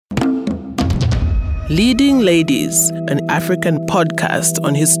Leading Ladies, an African podcast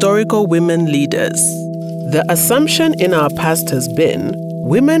on historical women leaders. The assumption in our past has been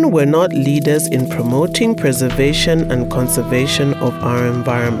women were not leaders in promoting preservation and conservation of our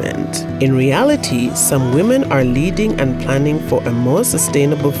environment. In reality, some women are leading and planning for a more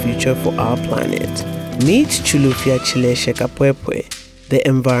sustainable future for our planet. Meet Chilufya Chileshe Kapwepwe, the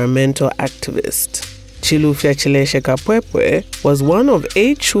environmental activist. Chilufya Chileshe Kapwepwe was one of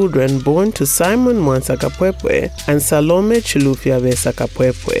 8 children born to Simon Mwansa Kapwepwe and Salome Chilufya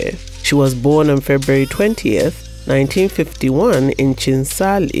Kapwepwe. She was born on February 20th, 1951 in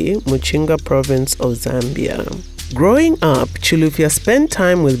Chinsali, Muchinga province of Zambia. Growing up, Chilufya spent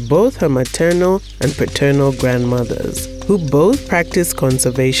time with both her maternal and paternal grandmothers, who both practiced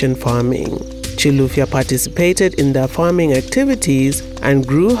conservation farming. Chilufya participated in their farming activities and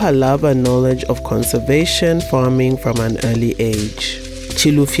grew her love and knowledge of conservation farming from an early age.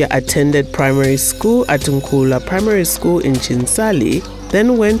 Chilufya attended primary school at Nkula Primary School in Chinsali,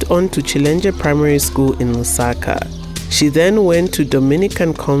 then went on to Chilenje Primary School in Lusaka. She then went to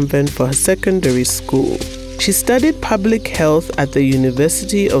Dominican Convent for her secondary school. She studied public health at the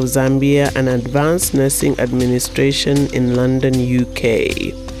University of Zambia and advanced nursing administration in London,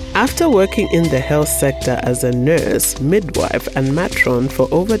 UK. After working in the health sector as a nurse, midwife, and matron for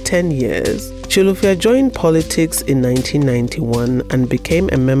over 10 years, Chilufya joined politics in 1991 and became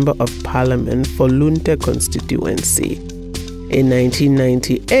a member of parliament for Lunte constituency. In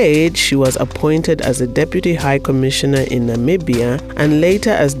 1998, she was appointed as a Deputy High Commissioner in Namibia and later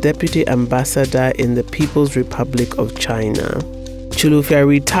as Deputy Ambassador in the People's Republic of China. Chilufya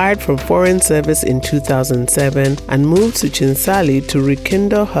retired from foreign service in 2007 and moved to Chinsali to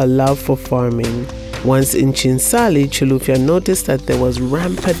rekindle her love for farming. Once in Chinsali, Chilufya noticed that there was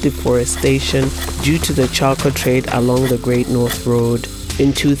rampant deforestation due to the charcoal trade along the Great North Road.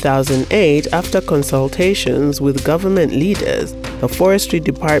 In 2008, after consultations with government leaders, the forestry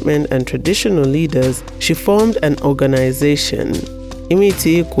department and traditional leaders, she formed an organization,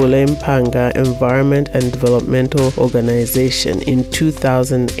 Imiti Kulempanga Environment and Developmental Organization, in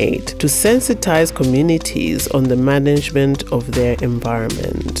 2008 to sensitize communities on the management of their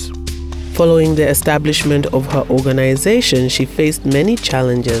environment. Following the establishment of her organization, she faced many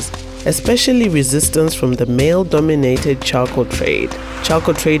challenges, especially resistance from the male-dominated charcoal trade.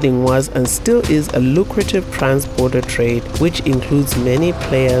 Charcoal trading was and still is a lucrative trans-border trade which includes many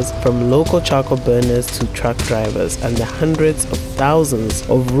players from local charcoal burners to truck drivers and the hundreds of thousands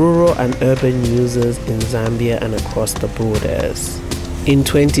of rural and urban users in Zambia and across the borders. In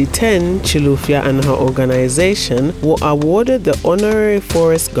 2010, Chilufya and her organization were awarded the Honorary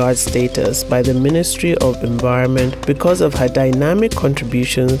Forest Guard status by the Ministry of Environment because of her dynamic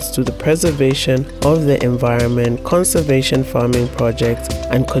contributions to the preservation of the environment, conservation farming projects,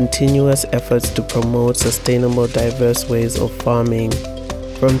 and continuous efforts to promote sustainable, diverse ways of farming.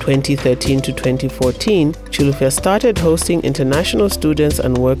 From 2013 to 2014, Chilufya started hosting international students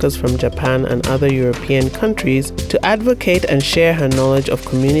and workers from Japan and other European countries to advocate and share her knowledge of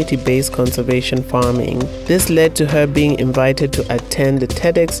community-based conservation farming. This led to her being invited to attend the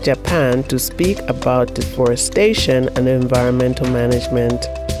TEDx Japan to speak about deforestation and environmental management.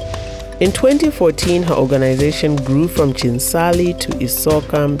 In 2014, her organization grew from Chinsali to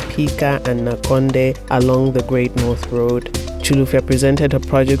Isokam, Pika, and Nakonde along the Great North Road. Chilufya presented her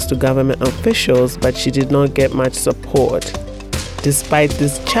projects to government officials, but she did not get much support. Despite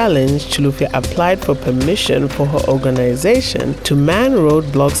this challenge, Chilufya applied for permission for her organization to man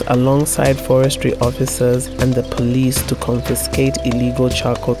roadblocks alongside forestry officers and the police to confiscate illegal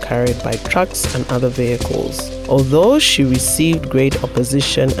charcoal carried by trucks and other vehicles. Although she received great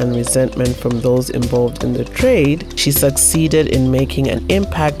opposition and resentment from those involved in the trade, she succeeded in making an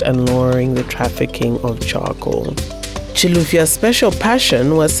impact and lowering the trafficking of charcoal. Chilufya's special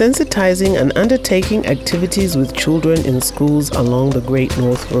passion was sensitizing and undertaking activities with children in schools along the Great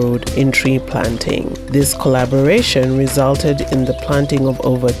North Road in tree planting. This collaboration resulted in the planting of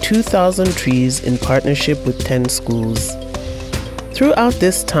over 2,000 trees in partnership with 10 schools. Throughout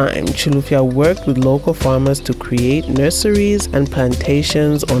this time, Chilufya worked with local farmers to create nurseries and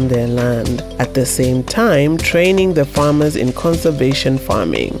plantations on their land, at the same time training the farmers in conservation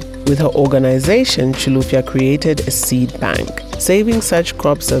farming. With her organization, Chilufya created a seed bank, saving such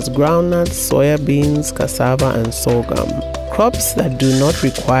crops as groundnuts, soybeans, cassava, and sorghum, crops that do not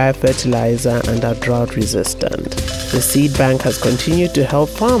require fertilizer and are drought resistant. The seed bank has continued to help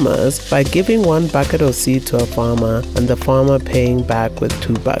farmers by giving 1 bucket of seed to a farmer and the farmer paying back with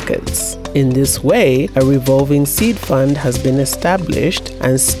 2 buckets. In this way, a revolving seed fund has been established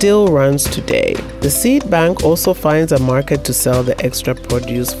and still runs today. The seed bank also finds a market to sell the extra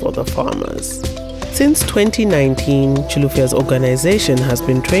produce for the farmers. Since 2019, Chilufya's organization has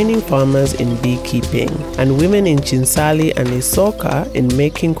been training farmers in beekeeping and women in Chinsali and Isoka in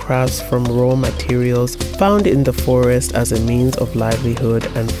making crafts from raw materials found in the forest as a means of livelihood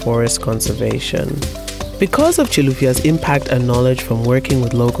and forest conservation. Because of Chilufya's impact and knowledge from working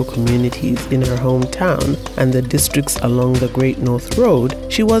with local communities in her hometown and the districts along the Great North Road,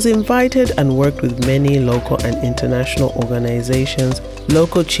 she was invited and worked with many local and international organizations,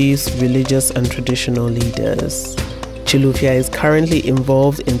 local chiefs, religious and traditional leaders. Chilufya is currently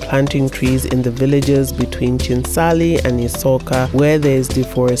involved in planting trees in the villages between Chinsali and Isoka, where there is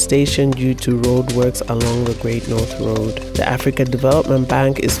deforestation due to roadworks along the Great North Road. The Africa Development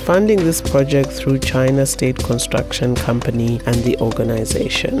Bank is funding this project through China State Construction Company and the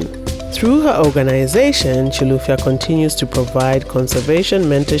organization. Through her organization, Chilufya continues to provide conservation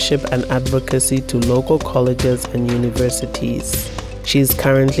mentorship and advocacy to local colleges and universities. She is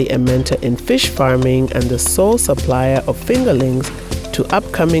currently a mentor in fish farming and the sole supplier of fingerlings to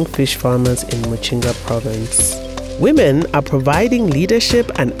upcoming fish farmers in Muchinga province. Women are providing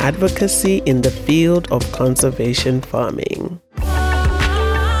leadership and advocacy in the field of conservation farming.